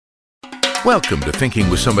Welcome to Thinking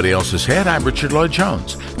with Somebody Else's Head. I'm Richard Lloyd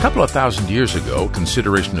Jones. A couple of thousand years ago,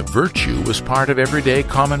 consideration of virtue was part of everyday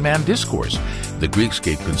common man discourse. The Greeks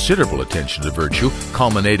gave considerable attention to virtue,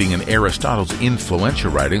 culminating in Aristotle's influential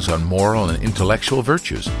writings on moral and intellectual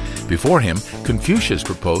virtues. Before him, Confucius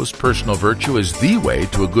proposed personal virtue as the way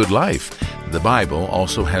to a good life. The Bible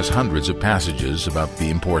also has hundreds of passages about the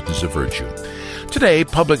importance of virtue. Today,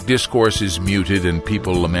 public discourse is muted and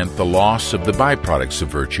people lament the loss of the byproducts of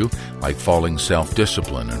virtue, like falling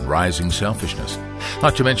self-discipline and rising selfishness.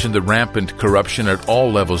 Not to mention the rampant corruption at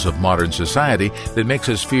all levels of modern society that makes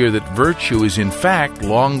us fear that virtue is in fact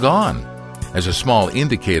long gone. As a small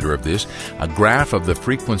indicator of this, a graph of the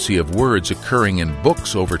frequency of words occurring in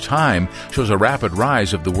books over time shows a rapid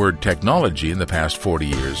rise of the word technology in the past 40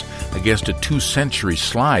 years, against a 2-century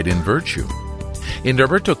slide in virtue. In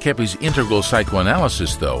Norberto Keppe's integral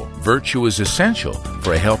psychoanalysis, though, virtue is essential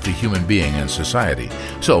for a healthy human being and society.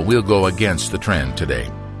 So we'll go against the trend today.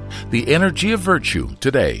 The energy of virtue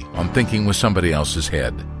today on Thinking with Somebody Else's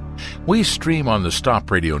Head. We stream on the Stop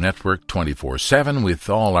Radio Network 24/7 with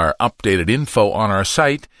all our updated info on our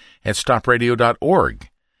site at stopradio.org.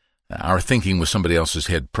 Our Thinking with Somebody Else's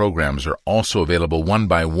Head programs are also available one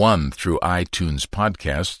by one through iTunes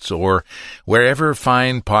podcasts or wherever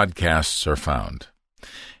fine podcasts are found.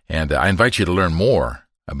 And I invite you to learn more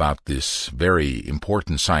about this very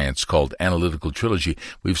important science called Analytical Trilogy.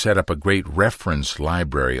 We've set up a great reference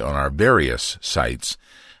library on our various sites,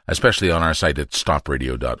 especially on our site at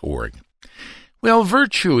stopradio.org. Well,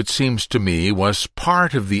 virtue, it seems to me, was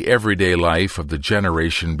part of the everyday life of the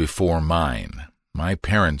generation before mine. My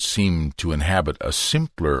parents seemed to inhabit a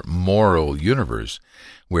simpler moral universe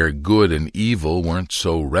where good and evil weren't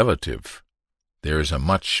so relative. There's a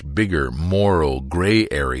much bigger moral gray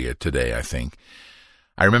area today, I think.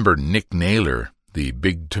 I remember Nick Naylor, the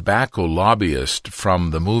big tobacco lobbyist from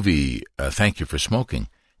the movie Thank You for Smoking,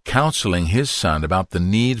 counseling his son about the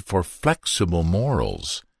need for flexible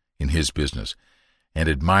morals in his business and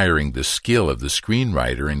admiring the skill of the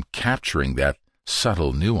screenwriter in capturing that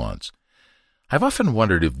subtle nuance. I've often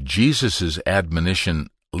wondered if Jesus' admonition,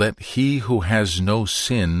 "Let he who has no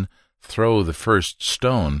sin throw the first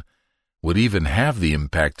stone," would even have the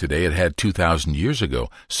impact today it had 2,000 years ago,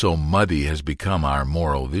 so muddy has become our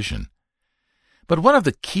moral vision. But one of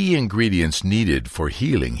the key ingredients needed for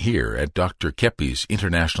healing here at Dr. Keppe's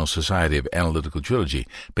International Society of Analytical Trilogy,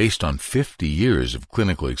 based on 50 years of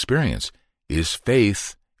clinical experience, is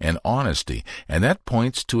faith and honesty, and that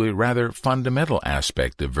points to a rather fundamental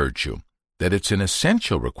aspect of virtue, that it's an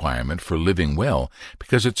essential requirement for living well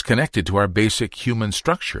because it's connected to our basic human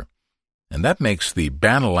structure. And that makes the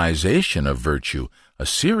banalization of virtue a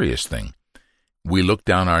serious thing. We look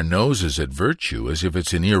down our noses at virtue as if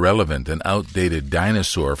it's an irrelevant and outdated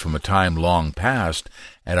dinosaur from a time long past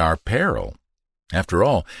at our peril. After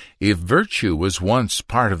all, if virtue was once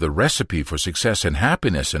part of the recipe for success and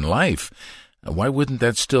happiness in life, why wouldn't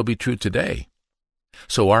that still be true today?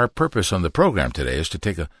 So our purpose on the program today is to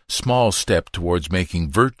take a small step towards making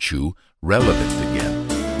virtue relevant again.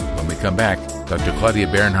 When we come back, Dr. Claudia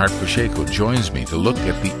Bernhardt-Pacheco joins me to look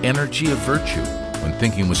at the energy of virtue when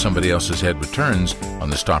Thinking with Somebody Else's Head returns on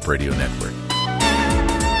the Stop Radio Network.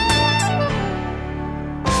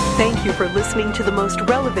 Thank you for listening to the most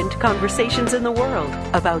relevant conversations in the world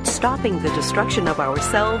about stopping the destruction of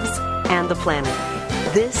ourselves and the planet.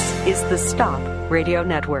 This is the Stop Radio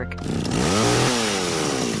Network.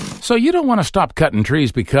 So you don't want to stop cutting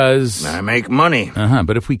trees because... I make money.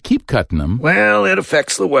 But if we keep cutting them... Well, it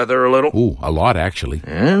affects the weather a little. Ooh, a lot, actually.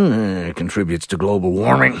 And it contributes to global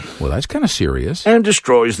warming. Well, that's kind of serious. And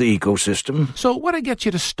destroys the ecosystem. So what'd get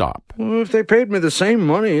you to stop? Well, if they paid me the same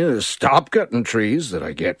money to stop cutting trees that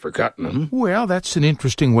I get for cutting them... Well, that's an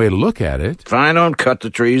interesting way to look at it. If I don't cut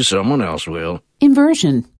the trees, someone else will.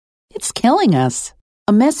 Inversion. It's killing us.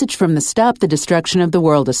 A message from the Stop the Destruction of the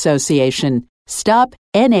World Association.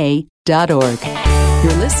 StopNA.org.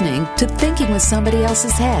 You're listening to Thinking with Somebody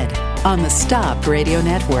Else's Head on the Stop Radio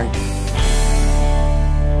Network.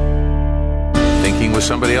 Thinking with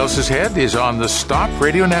Somebody Else's Head is on the Stop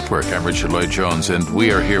Radio Network. I'm Richard Lloyd Jones, and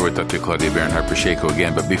we are here with Dr. Claudia Bernhardt-Pacheco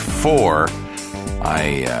again. But before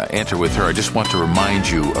I enter with her, I just want to remind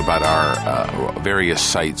you about our various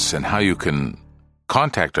sites and how you can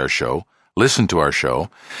contact our show, listen to our show,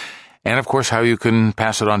 and, of course, how you can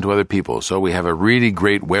pass it on to other people. So we have a really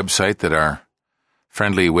great website that our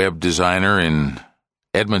friendly web designer in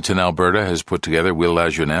Edmonton, Alberta, has put together, Will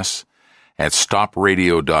Lajeunesse, at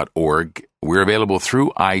stopradio.org. We're available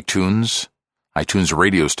through iTunes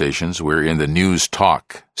radio stations. We're in the News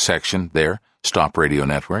Talk section there, Stop Radio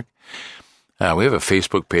Network. We have a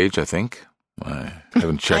Facebook page, I think. I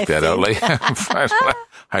haven't checked that out lately.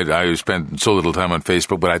 I spend so little time on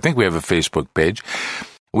Facebook, but I think we have a Facebook page.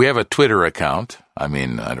 We have a Twitter account. I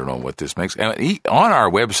mean, I don't know what this makes. And on our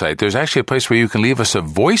website, there's actually a place where you can leave us a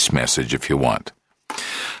voice message if you want.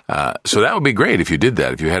 So that would be great if you did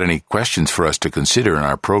that. If you had any questions for us to consider in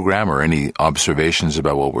our program or any observations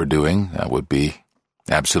about what we're doing, that would be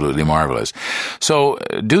absolutely marvelous. So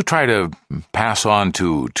do try to pass on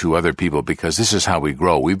to other people, because this is how we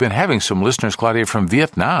grow. We've been having some listeners, Claudia, from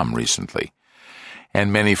Vietnam recently,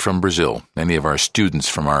 and many from Brazil. Many of our students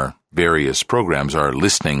from our various programs are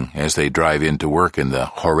listening as they drive into work in the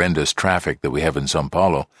horrendous traffic that we have in São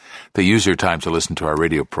Paulo. They use their time to listen to our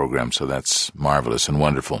radio program, so that's marvelous and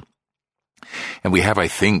wonderful. And we have, I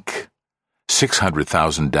think,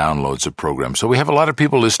 600,000 downloads of programs. So we have a lot of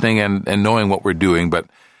people listening and knowing what we're doing, but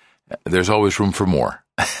there's always room for more.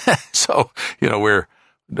 So, we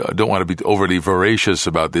don't want to be overly voracious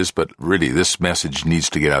about this, but really this message needs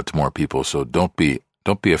to get out to more people. So don't be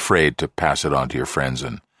afraid to pass it on to your friends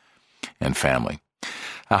and family.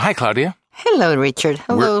 Hi, Claudia. Hello, Richard.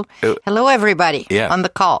 Hello. Hello, everybody on the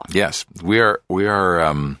call. Yes. We are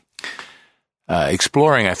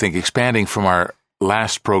exploring, I think, expanding from our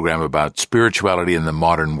last program about spirituality in the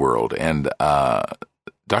modern world. And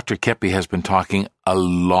Dr. Kepi has been talking a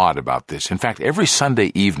lot about this. In fact, every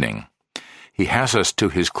Sunday evening, he has us to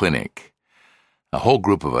his clinic, a whole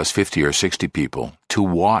group of us, 50 or 60 people, to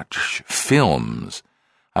watch films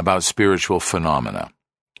about spiritual phenomena.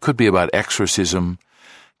 Could be about exorcism,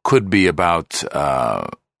 could be about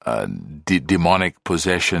demonic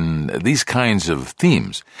possession, these kinds of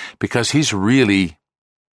themes, because he's really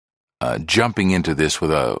jumping into this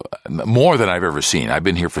with more than I've ever seen. I've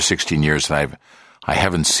been here for 16 years, and I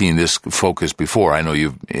haven't seen this focus before. I know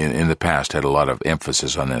you've in the past had a lot of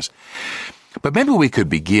emphasis on this. But maybe we could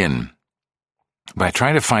begin by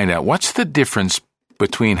trying to find out what's the difference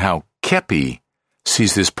between how Kepi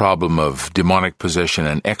sees this problem of demonic possession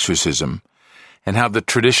and exorcism, and how the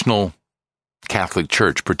traditional Catholic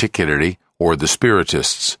Church, particularly, or the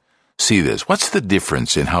Spiritists, see this. What's the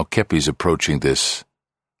difference in how Kepi's approaching this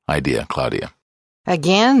idea, Claudia?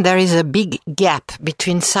 Again, there is a big gap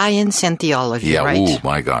between science and theology, right? Yeah,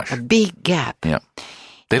 my gosh. A big gap. Yeah.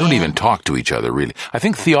 They don't even talk to each other, really. I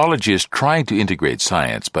think theology is trying to integrate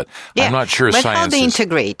science, but I'm not sure but science how they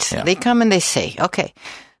integrate? Yeah. They come and they say, okay,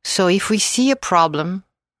 so if we see a problem,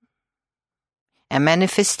 a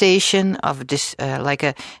manifestation of this, like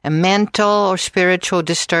a mental or spiritual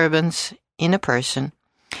disturbance in a person,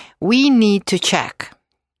 we need to check,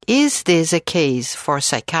 is this a case for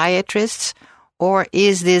psychiatrists or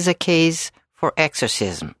is this a case for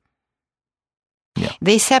exorcism? Yeah.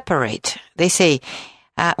 They separate. They say,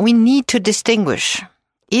 we need to distinguish.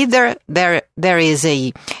 Either there is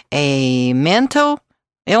a mental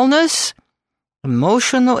illness,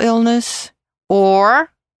 emotional illness,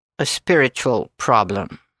 or a spiritual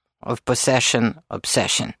problem of possession,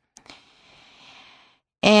 obsession.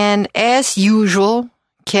 And as usual,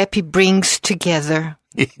 Kepi brings together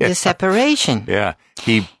the separation. Yeah,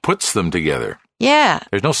 he puts them together. Yeah.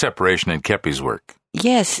 There's no separation in Kepi's work.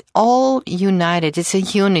 Yes, all united. It's a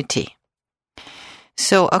unity.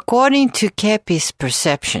 So according to Kepi's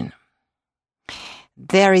perception,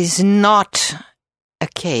 there is not a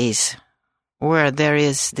case where there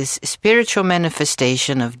is this spiritual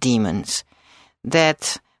manifestation of demons,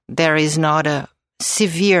 that there is not a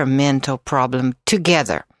severe mental problem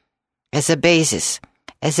together as a basis,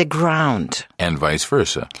 as a ground. And vice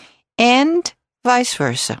versa. And vice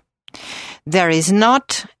versa. There is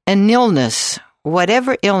not an illness,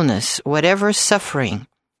 whatever suffering,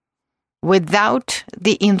 without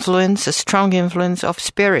the influence, a strong influence of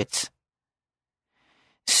spirits.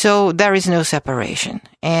 So there is no separation,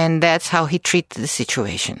 and that's how he treats the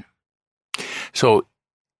situation. So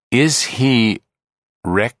is he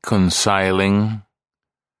reconciling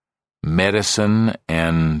medicine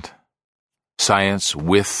and science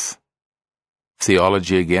with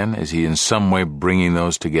theology again? Is he in some way bringing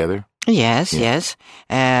those together? Yes.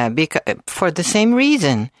 Because for the same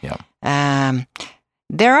reason. Yeah.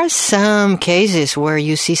 There are some cases where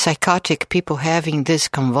you see psychotic people having these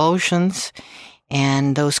convulsions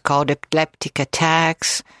and those called epileptic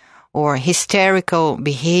attacks or hysterical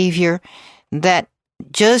behavior that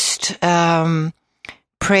just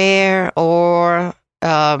prayer or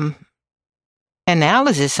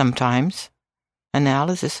analysis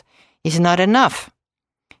is not enough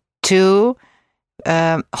to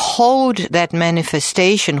hold that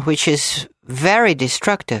manifestation, which is very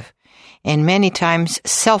destructive and many times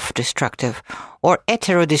self-destructive or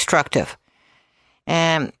heterodestructive,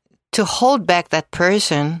 to hold back that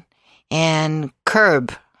person and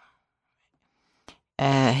curb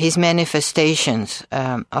his manifestations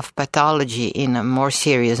of pathology in a more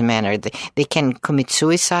serious manner. They can commit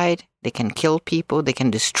suicide, they can kill people, they can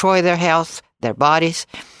destroy their health, their bodies.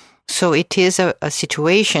 So it is a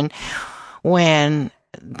situation when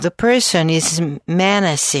the person is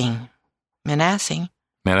menacing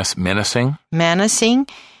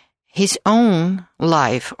his own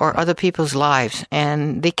life or other people's lives,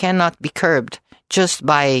 and they cannot be curbed just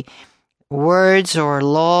by words or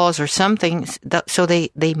laws or something, so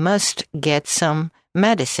they must get some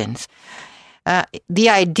medicines. The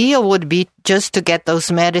ideal would be just to get those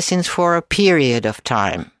medicines for a period of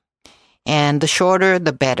time, and the shorter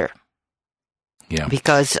the better. Yeah.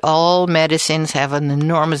 Because all medicines have an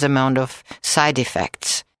enormous amount of side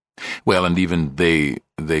effects. Well, and even they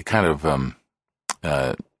kind of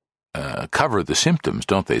cover the symptoms,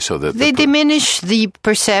 don't they? So that they diminish the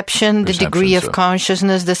perception, the degree of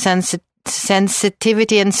consciousness, the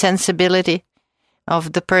sensitivity and sensibility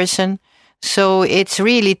of the person. So it's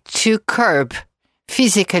really to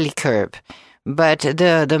physically curb. But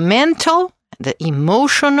the mental, the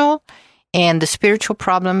emotional, and the spiritual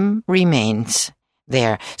problem remains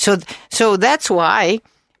there. So that's why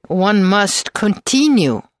one must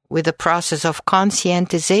continue with the process of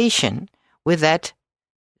conscientization with that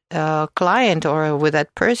client or with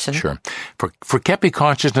that person. Sure. For Kepi,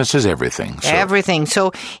 consciousness is everything. So. Everything.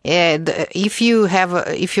 So if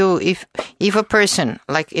a person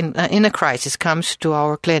like in a crisis comes to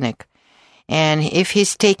our clinic, and if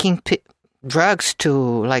he's taking drugs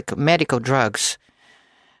like medical drugs,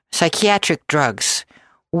 psychiatric drugs,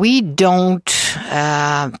 we don't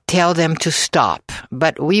tell them to stop,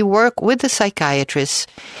 but we work with the psychiatrists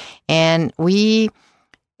and we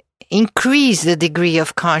increase the degree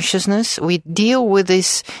of consciousness. We deal with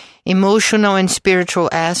this emotional and spiritual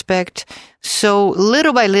aspect. So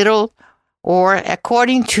little by little, or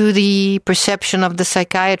according to the perception of the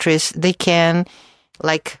psychiatrist, they can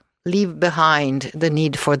leave behind the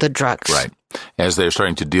need for the drugs. Right. As they're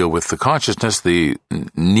starting to deal with the consciousness, the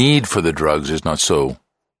need for the drugs is not so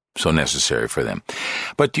necessary for them.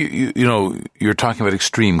 But you're talking about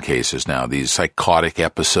extreme cases now, these psychotic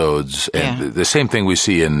episodes, and the same thing we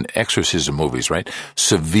see in exorcism movies, right?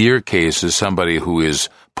 Severe cases, somebody who is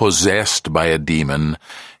possessed by a demon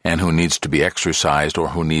and who needs to be exorcised or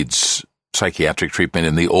who needs psychiatric treatment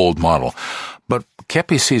in the old model. But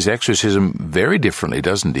Kepi sees exorcism very differently,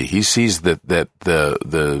 doesn't he? He sees that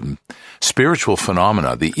the spiritual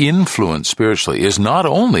phenomena, the influence spiritually, is not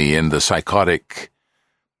only in the psychotic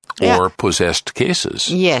or possessed cases.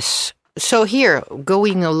 Yes. So here,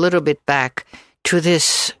 going a little bit back to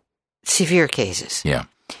this severe cases. Yeah.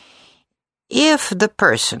 If the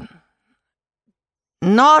person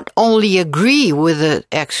not only agree with the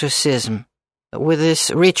exorcism, with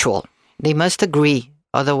this ritual, they must agree.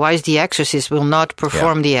 Otherwise, the exorcist will not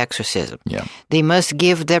perform the exorcism. Yeah. They must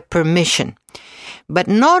give their permission. But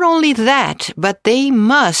not only that, but they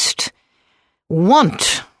must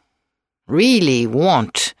really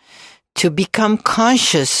want to become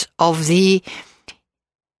conscious of the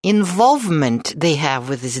involvement they have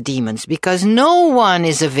with these demons, because no one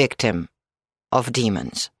is a victim of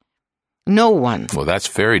demons. No one. Well, that's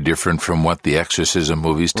very different from what the exorcism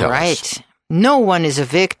movies tell us. Right. No one is a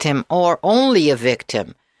victim or only a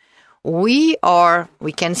victim. We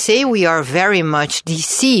can say we are very much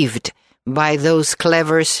deceived by those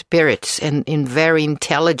clever spirits and in very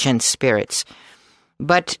intelligent spirits.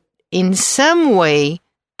 But in some way,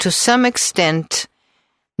 to some extent,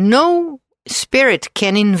 no spirit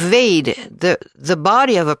can invade the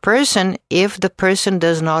body of a person if the person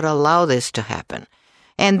does not allow this to happen.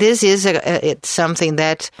 And this is it's something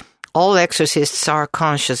that all exorcists are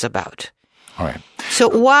conscious about. All right. So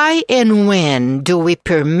why and when do we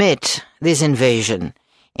permit this invasion?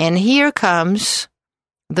 And here comes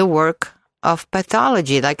the work of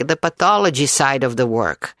pathology, like the pathology side of the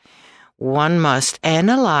work. One must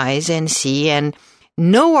analyze and see and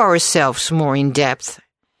know ourselves more in depth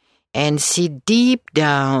and see deep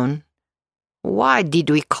down, why did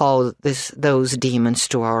we call those demons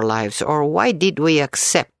to our lives, or why did we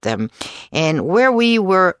accept them, and where we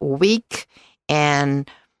were weak and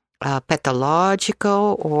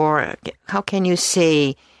pathological, or how can you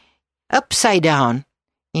say upside down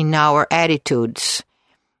in our attitudes,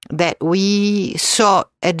 that we saw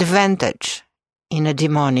advantage in a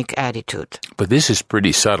demonic attitude. But this is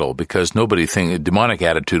pretty subtle, because nobody thinks a demonic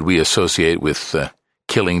attitude we associate with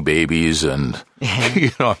killing babies and,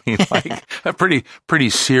 like a pretty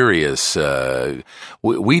serious,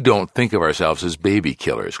 we don't think of ourselves as baby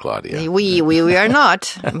killers, Claudia. We are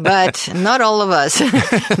not, but not all of us.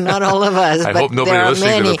 Not all of us. I but hope nobody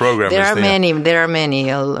listening to the program there is are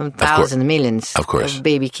many, thousands, millions of course. of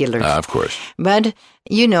baby killers. Of course. But,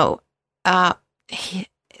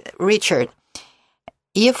 Richard,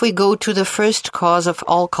 if we go to the first cause of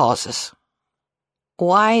all causes,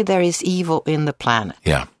 why there is evil in the planet?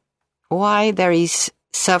 Yeah. Why there is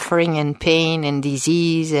suffering and pain and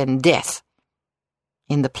disease and death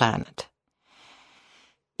in the planet?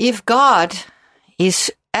 If God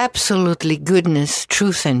is absolutely goodness,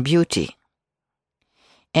 truth, and beauty,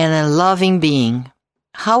 and a loving being,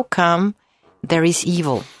 how come there is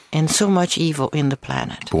evil and so much evil in the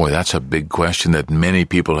planet? Boy, that's a big question that many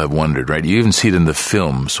people have wondered, right? You even see it in the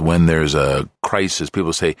films when there's a crisis.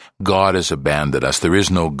 People say, God has abandoned us. There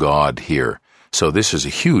is no God here. So this is a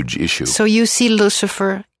huge issue. So you see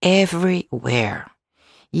Lucifer everywhere.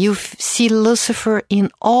 You see Lucifer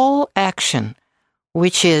in all action,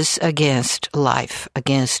 which is against life,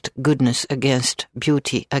 against goodness, against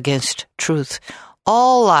beauty, against truth.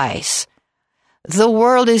 All lies. The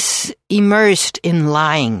world is immersed in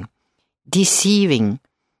lying, deceiving,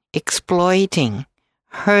 exploiting,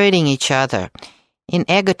 hurting each other, in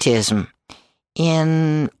egotism,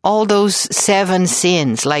 in all those 7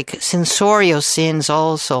 sins, like sensorial sins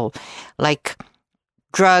also, like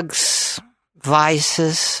drugs,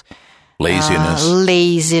 vices,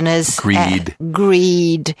 laziness, greed,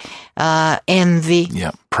 envy,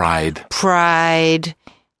 pride,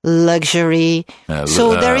 luxury.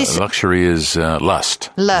 So there is luxury is lust.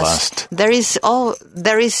 There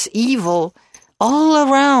is evil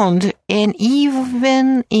all around, and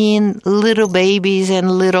even in little babies and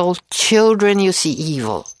little children, you see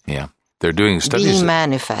evil. Yeah, they're doing studies being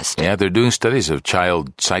manifested. Yeah, they're doing studies of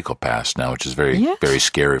child psychopaths now, which is very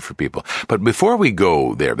scary for people. But before we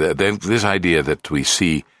go there, this idea that we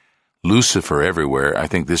see Lucifer everywhere, I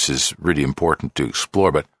think this is really important to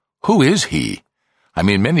explore. But who is he? I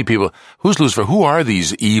mean, many people, who's Lucifer? Who are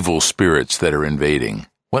these evil spirits that are invading?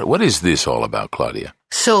 What is this all about, Claudia?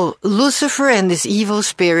 So Lucifer and these evil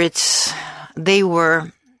spirits, they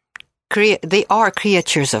are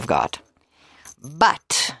creatures of God.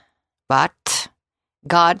 But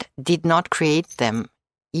God did not create them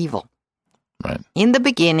evil. Right. In the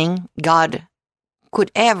beginning, God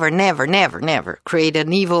could never create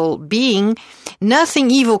an evil being. Nothing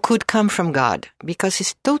evil could come from God because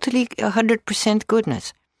He's totally 100%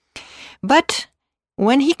 goodness. But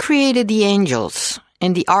when He created the angels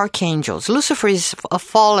and the archangels, Lucifer is a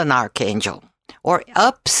fallen archangel or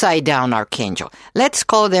upside down archangel. Let's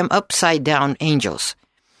call them upside down angels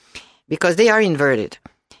because they are inverted.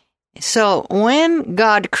 So when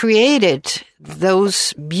God created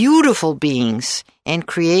those beautiful beings and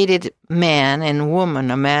created man and woman,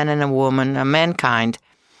 a man and a woman, a mankind,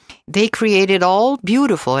 they created all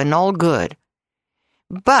beautiful and all good.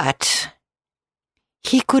 But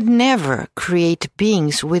He could never create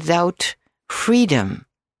beings without freedom.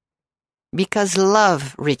 Because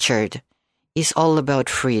love, Richard, is all about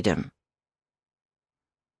freedom.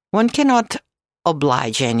 One cannot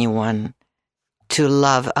oblige anyone to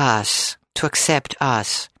love us, to accept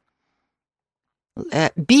us.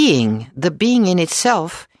 The being in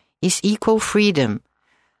itself is equal freedom,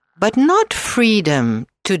 but not freedom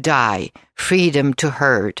to die, freedom to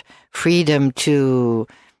hurt, freedom to,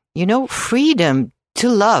 freedom to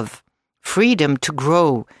love, freedom to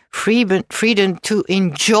grow, freedom to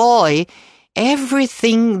enjoy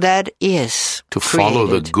everything that is to follow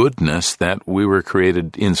the goodness that we were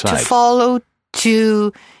created inside. To follow,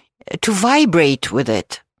 to vibrate with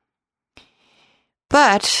it.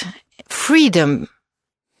 But freedom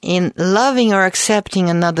in loving or accepting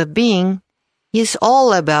another being is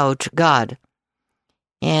all about God.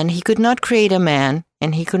 And He could not create a man,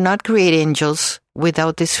 and He could not create angels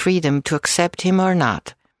without this freedom to accept Him or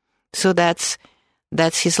not. So that's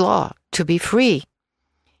His law, to be free,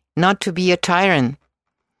 not to be a tyrant.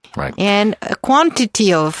 Right. And a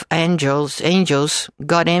quantity of angels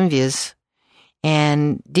got envious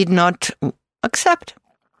and did not accept.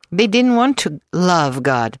 They didn't want to love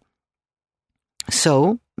God.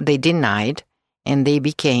 So they denied, and they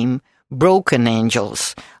became broken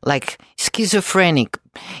angels, like schizophrenic.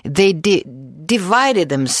 They divided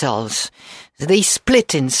themselves. They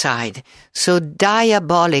split inside. So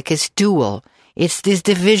diabolic is dual. It's this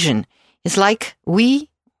division. It's like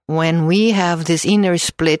when we have this inner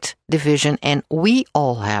split division, and we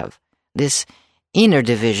all have this inner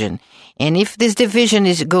division. And if this division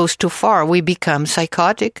goes too far, we become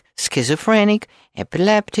psychotic, schizophrenic,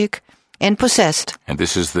 epileptic, and possessed. And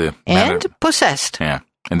this is the... Possessed. Yeah.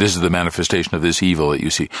 And this is the manifestation of this evil that you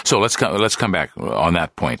see. So let's come back on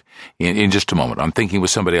that point in just a moment. I'm thinking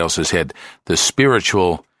with somebody else's head, the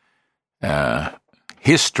spiritual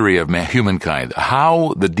history of humankind,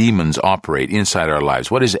 how the demons operate inside our lives.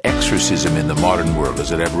 What is exorcism in the modern world?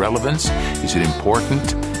 Does it have relevance? Is it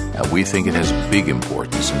important? We think it has big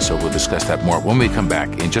importance, and so we'll discuss that more when we come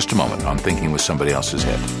back in just a moment on Thinking with Somebody Else's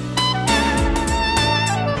Head.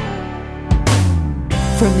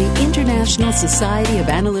 From the International Society of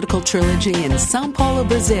Analytical Trilogy in São Paulo,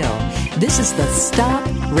 Brazil, this is the Stop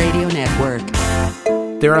Radio Network.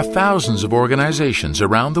 There are thousands of organizations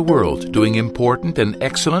around the world doing important and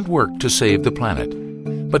excellent work to save the planet.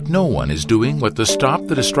 But no one is doing what the Stop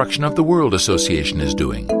the Destruction of the World Association is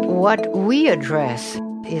doing. What we address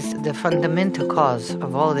is the fundamental cause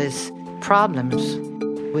of all these problems,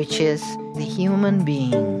 which is the human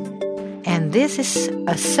being. And this is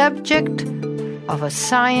a subject of a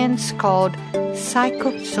science called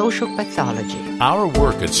psychosocial pathology. Our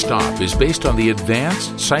work at STOP is based on the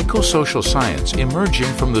advanced psychosocial science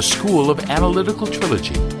emerging from the School of Analytical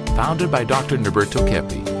Trilogy, founded by Dr. Norberto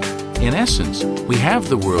Keppe. In essence, we have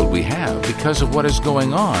the world we have because of what is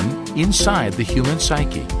going on inside the human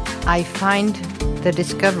psyche. I find the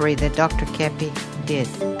discovery that Dr. Keppe did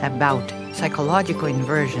about psychological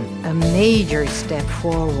inversion a major step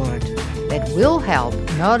forward that will help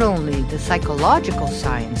not only the psychological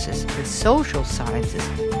sciences, the social sciences,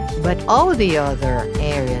 but all the other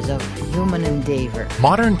areas of human endeavor.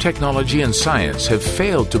 Modern technology and science have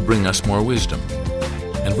failed to bring us more wisdom,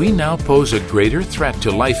 and we now pose a greater threat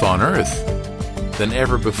to life on Earth than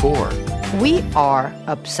ever before. We are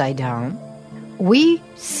upside down. We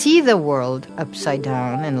see the world upside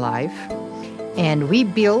down in life, and we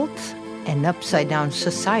built an upside-down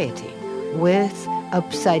society with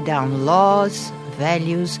upside-down laws,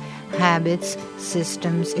 values, habits,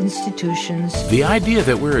 systems, institutions. The idea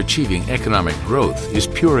that we're achieving economic growth is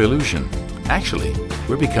pure illusion. Actually,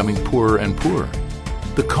 we're becoming poorer and poorer.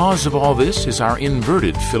 The cause of all this is our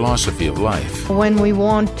inverted philosophy of life. When we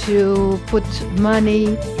want to put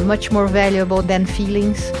money much more valuable than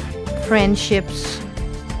feelings, friendships,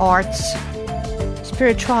 arts,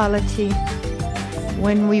 spirituality,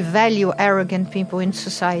 when we value arrogant people in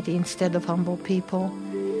society instead of humble people,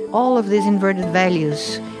 all of these inverted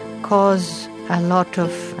values cause a lot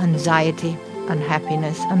of anxiety,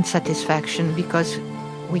 unhappiness, unsatisfaction, because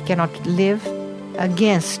we cannot live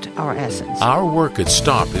against our essence. Our work at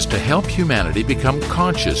STOP is to help humanity become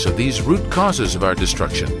conscious of these root causes of our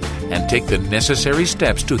destruction and take the necessary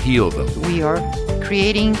steps to heal them. We are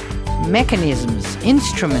creating mechanisms,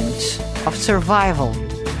 instruments of survival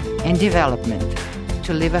and development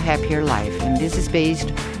to live a happier life. And this is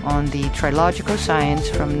based on the trilogical science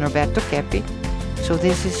from Norberto Keppe. So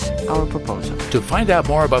this is our proposal. To find out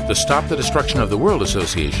more about the Stop the Destruction of the World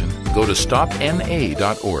Association, go to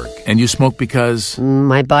stopna.org. And you smoke because?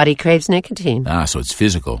 My body craves nicotine. So it's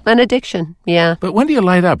physical. An addiction, yeah. But when do you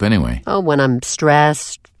light up anyway? Oh, when I'm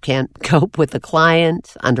stressed, can't cope with the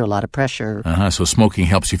client, under a lot of pressure. So smoking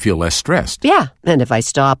helps you feel less stressed. Yeah, and if I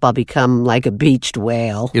stop, I'll become like a beached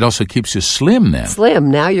whale. It also keeps you slim then.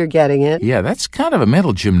 Slim, now you're getting it. Yeah, that's kind of a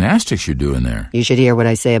mental gymnastics you're doing there. You should hear what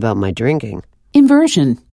I say about my drinking.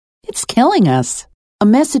 Inversion. It's killing us. A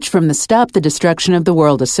message from the Stop the Destruction of the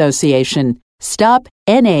World Association.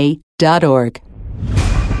 StopNA.org.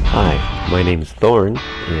 Hi, my name's Thorne,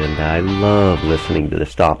 and I love listening to the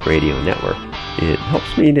Stop Radio Network. It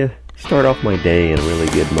helps me to start off my day in a really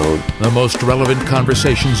good mode. The most relevant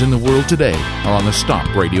conversations in the world today are on the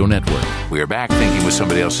Stop Radio Network. We are back. Thinking with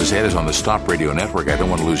Somebody Else's Head is on the Stop Radio Network. I don't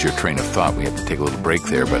want to lose your train of thought. We have to take a little break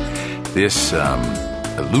there, but this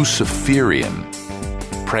Luciferian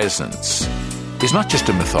presence is not just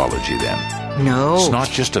a mythology then. No. It's not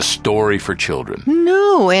just a story for children.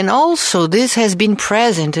 No, and also this has been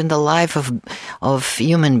present in the life of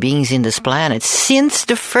human beings in this planet since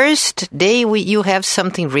the first day you have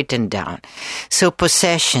something written down. So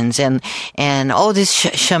possessions and all these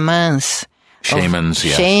shamans. Shamans,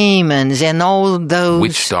 yes. Shamans and all those.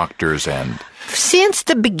 Witch doctors and... Since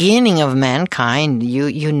the beginning of mankind,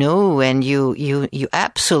 you know, and you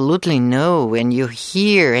absolutely know, and you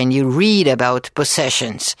hear and you read about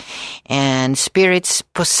possessions and spirits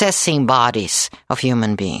possessing bodies of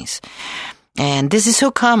human beings. And this is so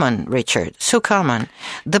common, Richard, so common.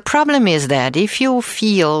 The problem is that if you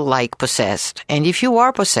feel like possessed, and if you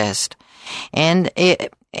are possessed, and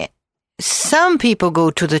some people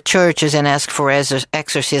go to the churches and ask for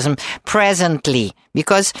exorcism presently,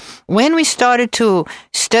 because when we started to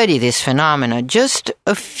study this phenomena, just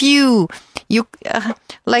a few, you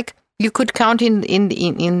you could count in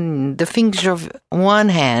the fingers of one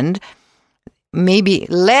hand, maybe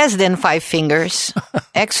less than 5 fingers,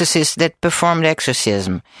 exorcists that performed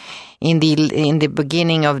exorcism in the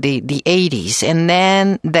beginning of the 80s. And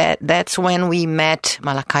then that's when we met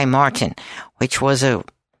Malachi Martin, which was an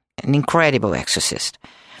incredible exorcist.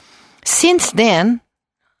 Since then,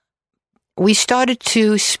 we started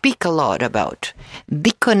to speak a lot about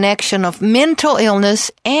the connection of mental illness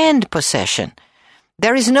and possession.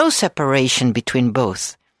 There is no separation between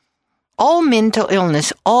both. All mental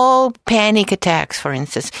illness, all panic attacks, for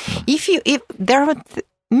instance. If there are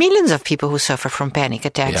millions of people who suffer from panic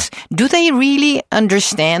attacks, do they really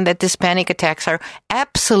understand that these panic attacks are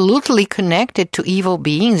absolutely connected to evil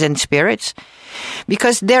beings and spirits?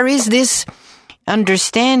 Because there is this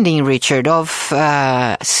understanding, Richard, of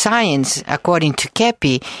science, according to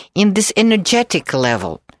Kepi, in this energetic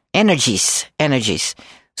level, energies.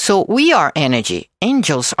 So we are energy.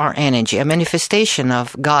 Angels are energy, a manifestation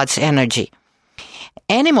of God's energy.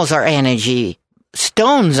 Animals are energy.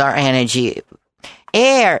 Stones are energy.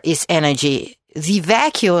 Air is energy. The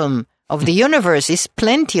vacuum of the universe is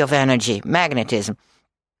plenty of energy, magnetism.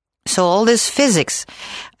 So all this physics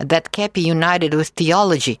that Kepi united with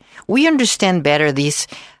theology, we understand better these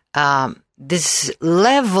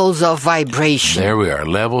levels of vibration. There we are,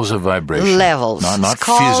 levels of vibration. Levels. Not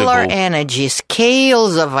scalar physical. energy,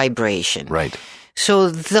 scales of vibration. Right. So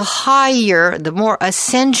the higher, the more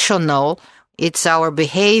ascensional it's our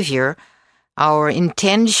behavior, our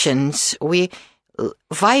intentions, we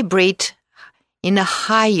vibrate in a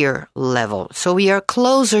higher level. So we are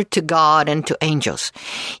closer to God and to angels.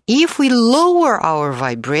 If we lower our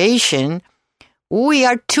vibration, we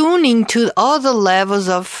are tuning to other levels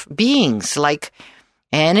of beings, like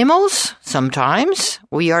animals. Sometimes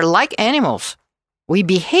we are like animals. We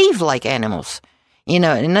behave like animals in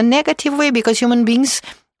a negative way, because human beings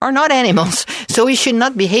are not animals. So we should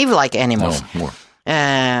not behave like animals. No, more.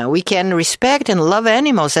 We can respect and love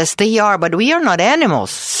animals as they are, but we are not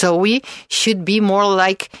animals. So we should be more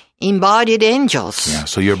like embodied angels. Yeah,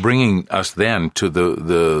 so you're bringing us then to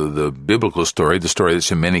the biblical story, the story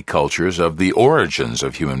that's in many cultures of the origins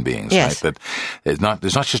of human beings. Yes. Right? That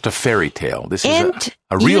it's not just a fairy tale. This is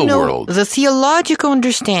a real world. The theological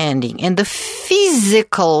understanding and the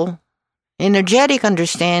physical, energetic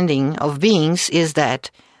understanding of beings is that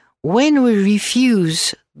when we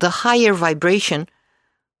refuse the higher vibration,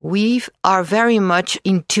 we are very much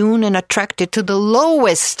in tune and attracted to the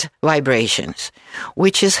lowest vibrations,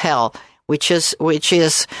 which is hell, which is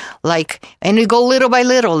like, and we go little by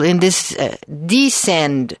little in this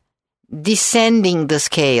descending the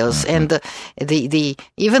scales, and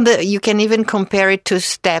you can even compare it to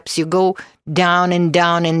steps. You go down and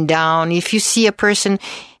down and down. If you see a person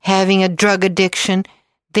having a drug addiction,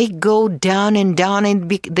 they go down and down, and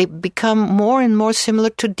they become more and more similar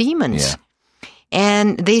to demons. Yeah.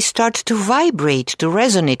 And they start to vibrate, to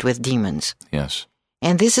resonate with demons. Yes.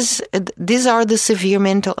 And these are the severe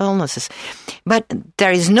mental illnesses. But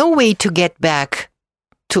there is no way to get back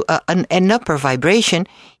to an upper vibration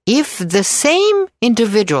if the same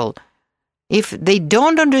individual, if they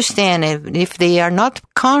don't understand, if they are not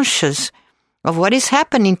conscious of what is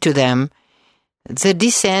happening to them, the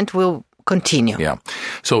descent will continue. Yeah.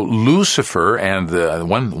 So Lucifer and the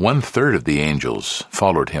one third of the angels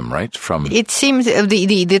followed him, right? It seems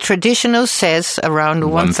the traditional says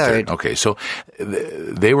around one third. Okay. So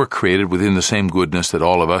they were created within the same goodness that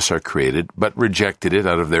all of us are created, but rejected it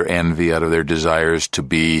out of their envy, out of their desires to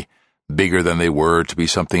be bigger than they were, to be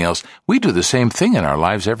something else. We do the same thing in our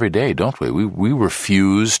lives every day, don't we? We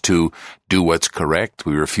refuse to do what's correct.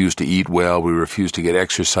 We refuse to eat well. We refuse to get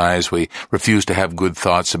exercise. We refuse to have good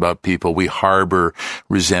thoughts about people. We harbor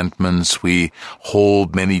resentments. We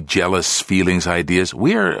hold many jealous feelings, ideas.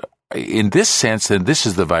 We are, in this sense, and this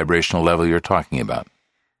is the vibrational level you're talking about.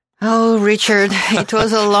 Oh, Richard, it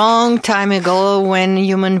was a long time ago when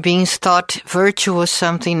human beings thought virtue was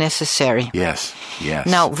something necessary. Yes.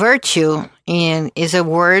 Now, virtue is a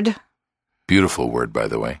word. Beautiful word, by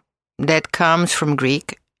the way. That comes from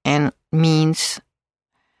Greek and means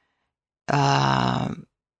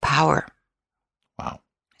power. Wow.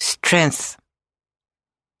 Strength.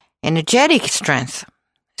 Energetic strength.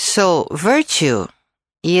 So, virtue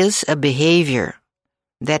is a behavior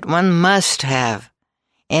that one must have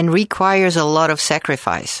and requires a lot of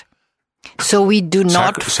sacrifice. So we do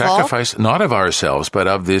not sacrifice, not of ourselves, but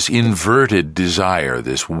of this inverted desire,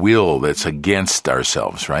 this will that's against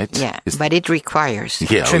ourselves, right? Yeah, but it requires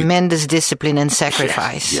tremendous discipline and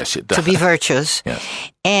sacrifice yes, it does. To be virtuous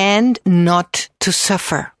and not to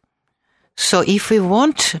suffer. So if we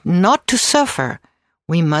want not to suffer,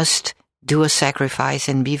 we must do a sacrifice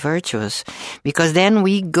and be virtuous, because then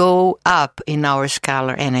we go up in our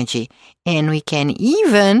scalar energy and we can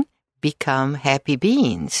even become happy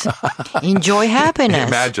beings, enjoy happiness.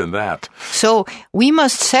 Imagine that. So we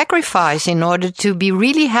must sacrifice in order to be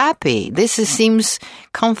really happy. Seems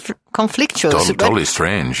conflictuous. Totally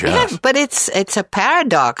strange, yes. Yeah, but it's a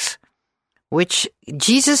paradox, which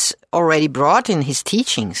Jesus already brought in his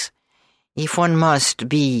teachings. If one must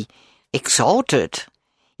be exalted,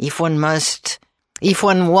 if one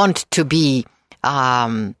want to be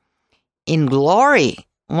in glory,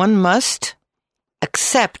 one must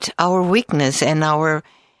accept our weakness and our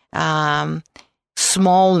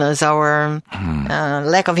smallness, our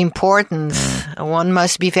lack of importance. One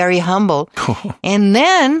must be very humble. And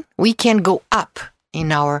then we can go up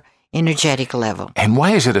in our energetic level. And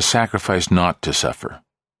why is it a sacrifice not to suffer?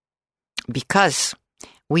 Because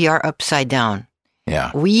we are upside down.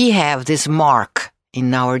 Yeah. We have this mark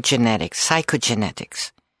in our genetics,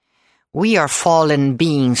 psychogenetics. We are fallen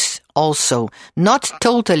beings also, not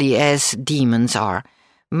totally as demons are.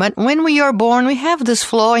 But when we are born, we have this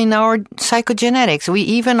flaw in our psychogenetics. We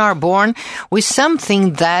even are born with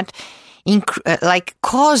something that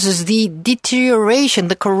causes the deterioration,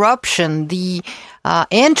 the corruption, the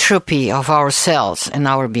entropy of our cells and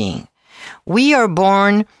our being. We are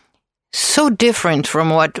born so different from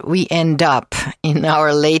what we end up in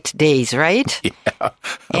our late days, right? Yeah.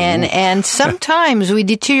 And sometimes we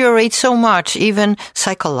deteriorate so much, even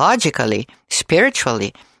psychologically,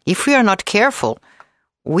 spiritually. If we are not careful,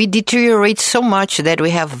 we deteriorate so much that we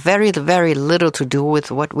have very, very little to do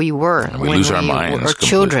with what we were and we lose our minds were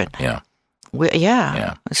children. Yeah.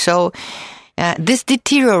 Yeah. So this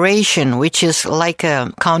deterioration, which is like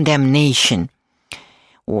a condemnation,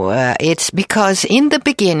 it's because in the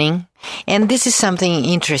beginning, and this is something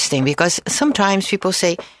interesting, because sometimes people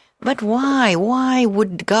say, but why? Why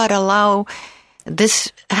would God allow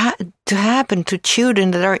this to happen to children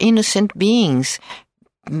that are innocent beings?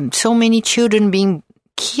 So many children being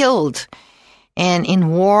killed and in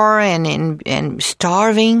war and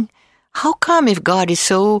starving. How come if God is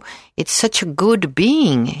such a good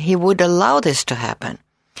being, he would allow this to happen?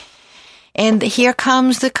 And here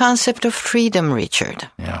comes the concept of freedom, Richard.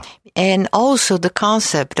 Yeah. And also the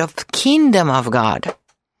concept of kingdom of God.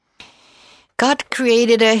 God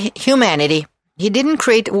created a humanity. He didn't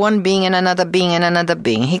create one being and another being and another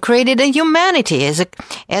being. He created a humanity as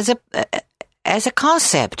a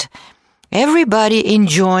concept. Everybody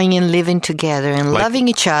enjoying and living together and loving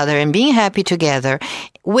each other and being happy together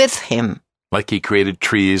with him. Like he created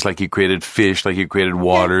trees, like he created fish, like he created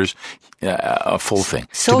waters, a full thing.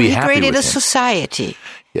 So he created a society,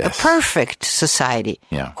 yes. A perfect society,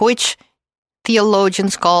 which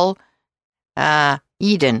theologians call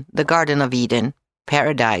Eden, the Garden of Eden,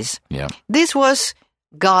 paradise. Yeah. This was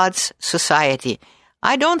God's society.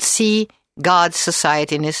 I don't see God's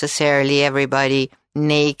society necessarily everybody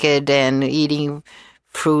naked and eating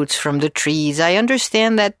fruits from the trees. I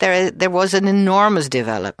understand that there was an enormous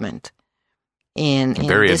development in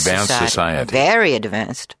very this advanced society. Very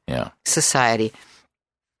advanced society.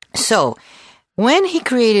 So when he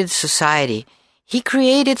created society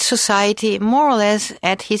more or less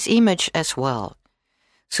at his image as well.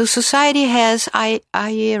 So society has a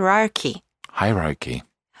hierarchy.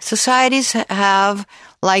 Societies have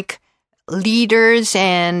like leaders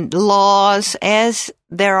and laws as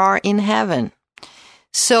there are in heaven.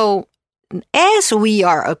 So as we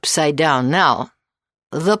are upside down now,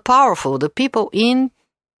 the powerful, the people in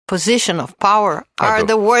position of power are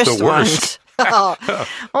the worst ones. Oh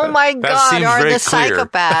my God, are the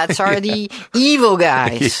psychopaths, are the evil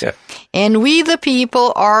guys. Yeah. And we, the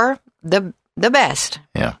people, are the best.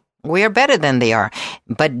 Yeah. We are better than they are.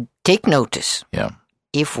 But take notice. Yeah.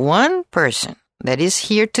 If one person that is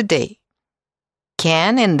here today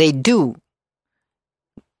can, and they do,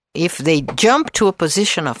 if they jump to a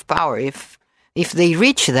position of power, if they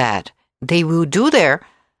reach that, they will do there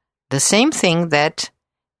the same thing that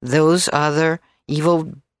those other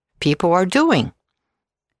evil people are doing.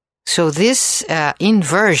 So this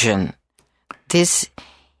inversion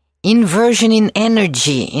in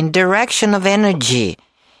energy, in direction of energy,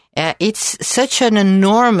 it's such an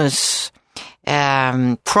enormous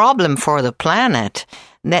problem for the planet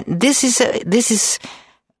that this is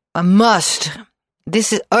a must.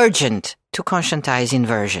 This is urgent to conscientize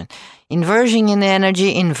inversion. Inversion in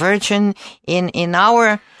energy, inversion in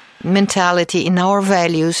our mentality, in our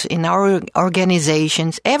values, in our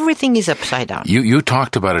organizations. Everything is upside down. You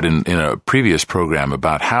talked about it in a previous program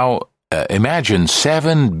about how, imagine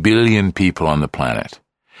 7 billion people on the planet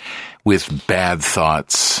with bad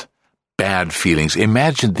thoughts, bad feelings.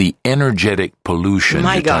 Imagine the energetic pollution.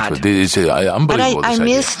 My you talked God. about. It's unbelievable. But I this idea.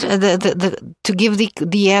 missed to give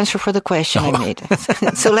the answer for the question I made.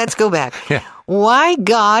 So let's go back. Yeah. Why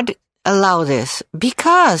God allow this?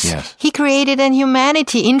 Because Yes. He created an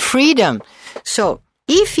humanity in freedom. So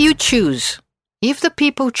if the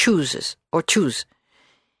people choose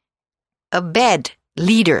a bad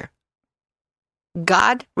leader,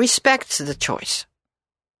 God respects the choice.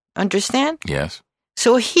 Understand? Yes.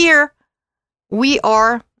 So here we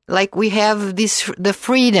are, like we have the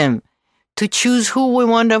freedom to choose who we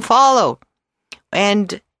want to follow.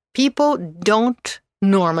 And people don't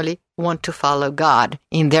normally want to follow God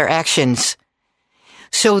in their actions.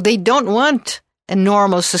 So they don't want a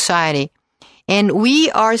normal society. And we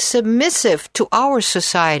are submissive to our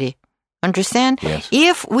society. Understand? Yes.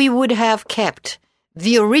 If we would have kept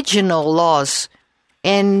the original laws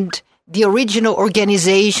and the original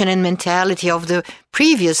organization and mentality of the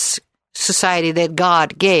previous society that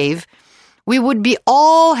God gave, we would be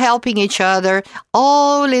all helping each other,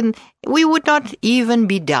 we would not even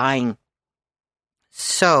be dying.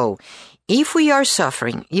 So, if we are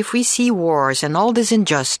suffering, if we see wars and all this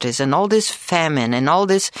injustice and all this famine and all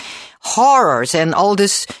this horrors and all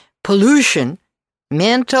this pollution,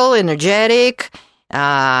 mental, energetic,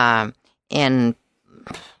 and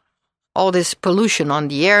all this pollution on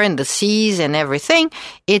the air and the seas and everything,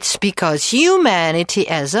 it's because humanity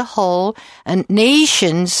as a whole and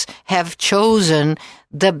nations have chosen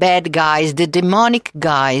the bad guys, the demonic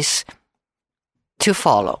guys to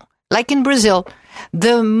follow. Like in Brazil,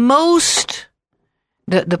 the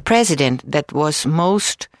president that was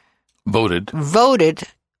most Voted.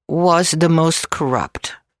 was the most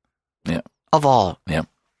corrupt of all. Yeah.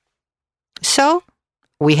 So,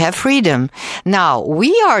 we have freedom. Now,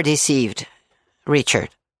 we are deceived, Richard.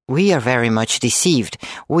 We are very much deceived.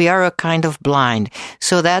 We are a kind of blind.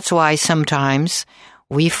 So that's why sometimes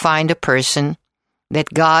we find a person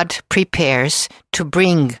that God prepares to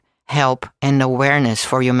bring help and awareness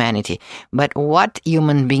for humanity. But what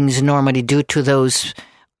human beings normally do to those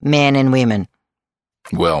men and women?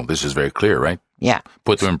 Well, this is very clear, right? Yeah.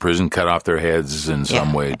 Put them in prison, cut off their heads in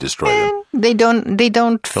some way, destroy them. They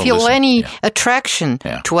don't feel listen. any attraction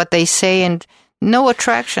to what they say, and no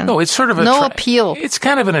attraction. No, it's sort of no appeal. It's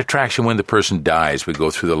kind of an attraction when the person dies. We go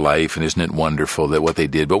through the life, and isn't it wonderful that what they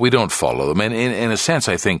did, but we don't follow them. And in a sense,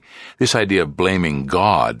 I think this idea of blaming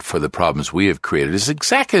God for the problems we have created is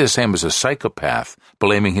exactly the same as a psychopath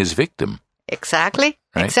blaming his victim. Exactly.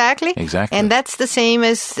 Right? Exactly. Exactly. And that's the same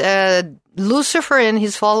as Lucifer and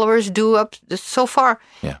his followers do up so far.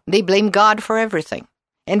 Yeah. They blame God for everything.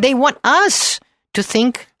 And they want us to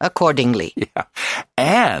think accordingly. Yeah.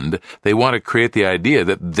 And they want to create the idea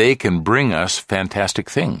that they can bring us fantastic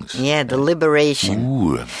things. Yeah, the liberation.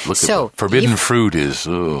 Ooh, look So, at forbidden fruit is...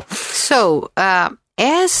 Oh. So,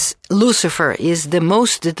 as Lucifer is the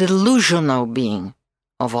most delusional being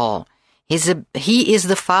of all, he is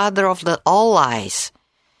the father of all lies.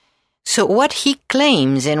 So what he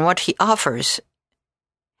claims and what he offers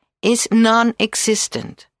is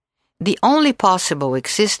non-existent. The only possible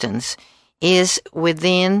existence is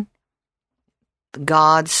within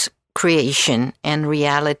God's creation and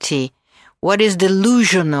reality. What is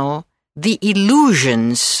delusional, the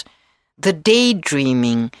illusions, the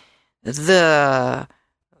daydreaming, the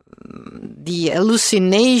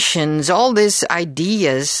hallucinations, all these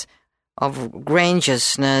ideas of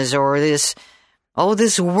grandiousness or this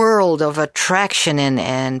world of attraction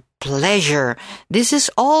and pleasure. This is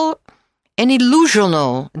all an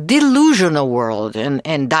delusional world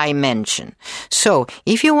and dimension. So,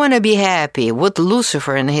 if you want to be happy with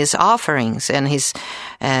Lucifer and his offerings and his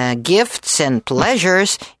gifts and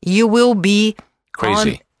pleasures, you will be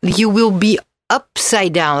crazy. You will be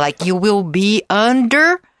upside down, like you will be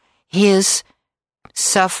under his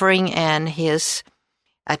suffering and his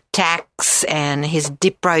attacks and his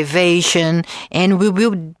deprivation, and we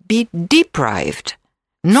will be deprived.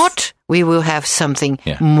 Not we will have something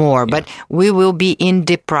more, but we will be in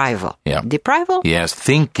deprival. Yeah. Deprival? Yes,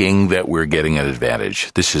 thinking that we're getting an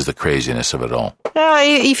advantage. This is the craziness of it all.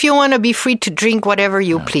 If you want to be free to drink whatever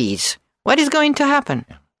you please, what is going to happen?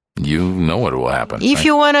 You know what will happen. If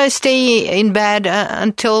you want to stay in bed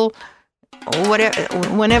until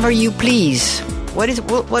whenever you please, what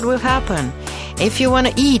will happen? If you want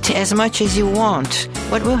to eat as much as you want,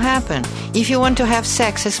 what will happen? If you want to have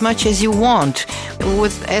sex as much as you want,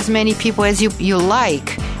 with as many people as you like,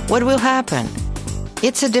 what will happen?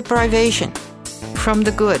 It's a deprivation from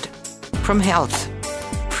the good, from health,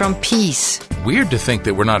 from peace. Weird to think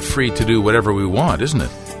that we're not free to do whatever we want, isn't it?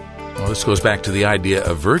 Well, this goes back to the idea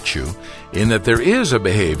of virtue, in that there is a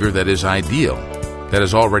behavior that is ideal. that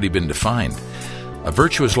has already been defined. A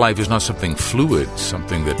virtuous life is not something fluid,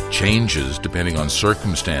 something that changes depending on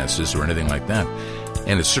circumstances or anything like that.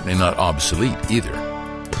 And it's certainly not obsolete either.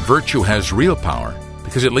 Virtue has real power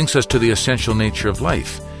because it links us to the essential nature of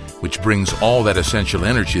life, which brings all that essential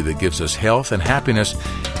energy that gives us health and happiness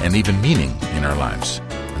and even meaning in our lives.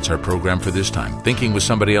 That's our program for this time. Thinking with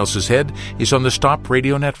Somebody Else's Head is on the Stop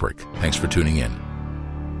Radio Network. Thanks for tuning in.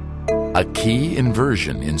 A key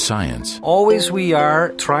inversion in science. Always we are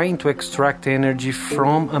trying to extract energy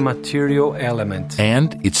from a material element.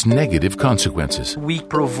 And its negative consequences. We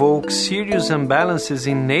provoke serious imbalances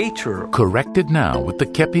in nature. Corrected now with the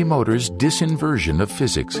Kepi Motors disinversion of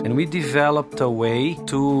physics. And we developed a way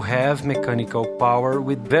to have mechanical power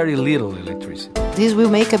with very little electricity. This will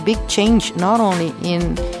make a big change not only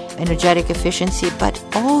in energetic efficiency, but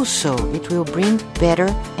also it will bring better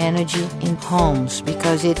energy in homes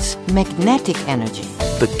because it's magnetic energy.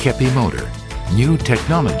 The Kepi Motor. New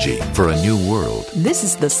technology for a new world. This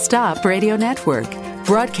is the Stop Radio Network,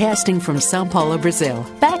 broadcasting from Sao Paulo, Brazil.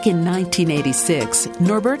 Back in 1986,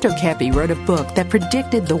 Norberto Kepi wrote a book that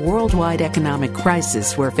predicted the worldwide economic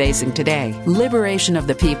crisis we're facing today. Liberation of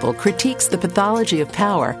the People critiques the pathology of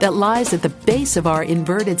power that lies at the base of our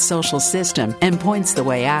inverted social system and points the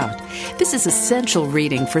way out. This is essential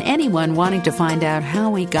reading for anyone wanting to find out how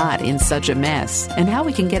we got in such a mess and how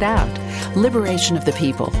we can get out. Liberation of the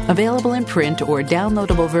People, available in print or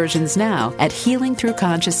downloadable versions now at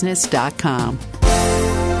healingthroughconsciousness.com.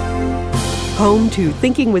 Home to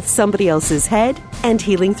Thinking with Somebody Else's Head and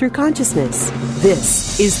Healing Through Consciousness.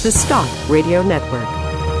 This is the Stop Radio Network.